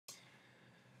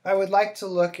I would like to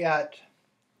look at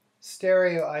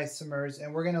stereoisomers,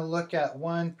 and we're going to look at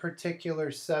one particular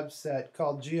subset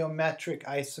called geometric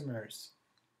isomers.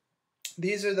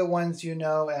 These are the ones you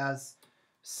know as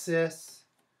cis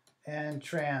and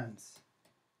trans.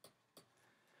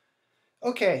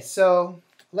 Okay, so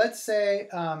let's say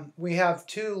we have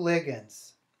two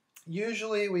ligands.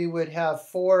 Usually we would have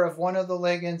 4 of one of the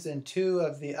ligands and 2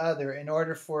 of the other in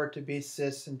order for it to be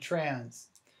cis and trans.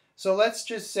 So let's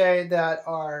just say that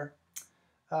our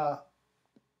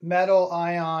metal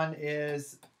ion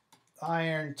is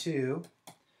iron 2,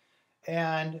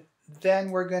 and then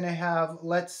we're going to have,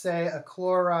 let's say, a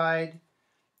chloride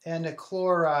and a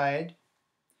chloride,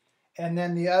 and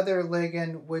then the other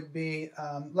ligand would be,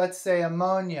 let's say,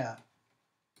 ammonia.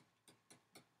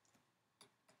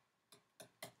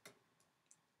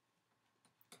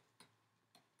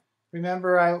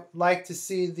 Remember, I like to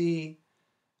see the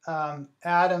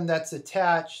atom that's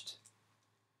attached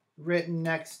written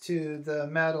next to the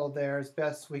metal there as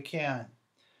best we can.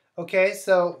 Okay,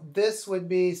 so this would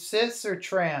be cis or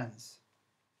trans.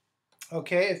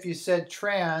 Okay, if you said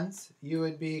trans, you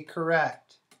would be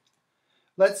correct.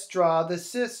 Let's draw the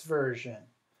cis version.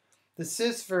 The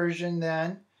cis version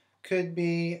then could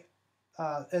be,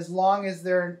 as long as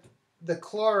they're the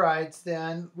chlorides,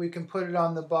 then we can put it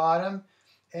on the bottom,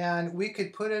 and we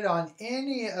could put it on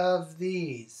any of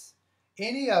these.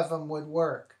 Any of them would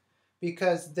work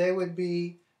because they would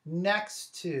be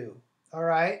next to, all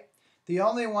right? The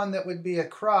only one that would be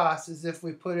across is if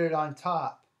we put it on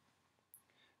top.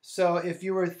 So if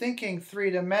you were thinking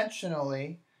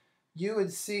three-dimensionally, you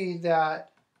would see that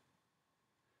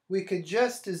we could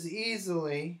just as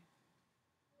easily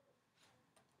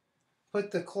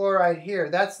put the chloride here.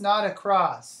 That's not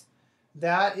across.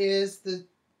 That is the,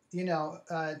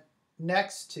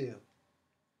 next to.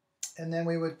 And then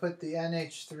we would put the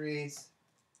NH3s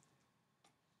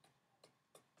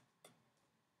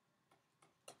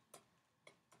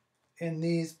in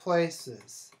these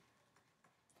places.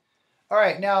 All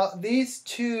right, now these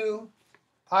two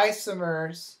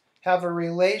isomers have a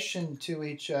relation to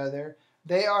each other.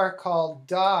 They are called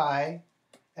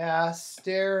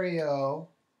diastereomers.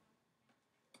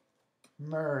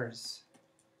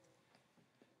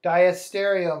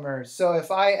 Diastereomers. So if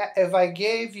I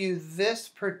gave you this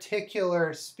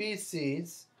particular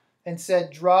species and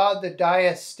said draw the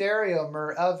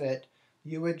diastereomer of it,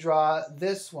 you would draw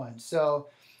this one. So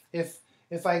if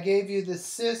I gave you the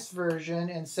cis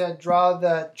version and said draw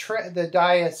the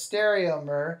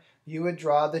diastereomer, you would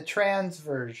draw the trans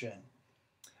version,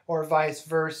 or vice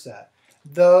versa.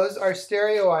 Those are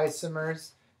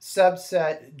stereoisomers,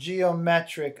 subset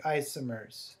geometric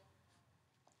isomers.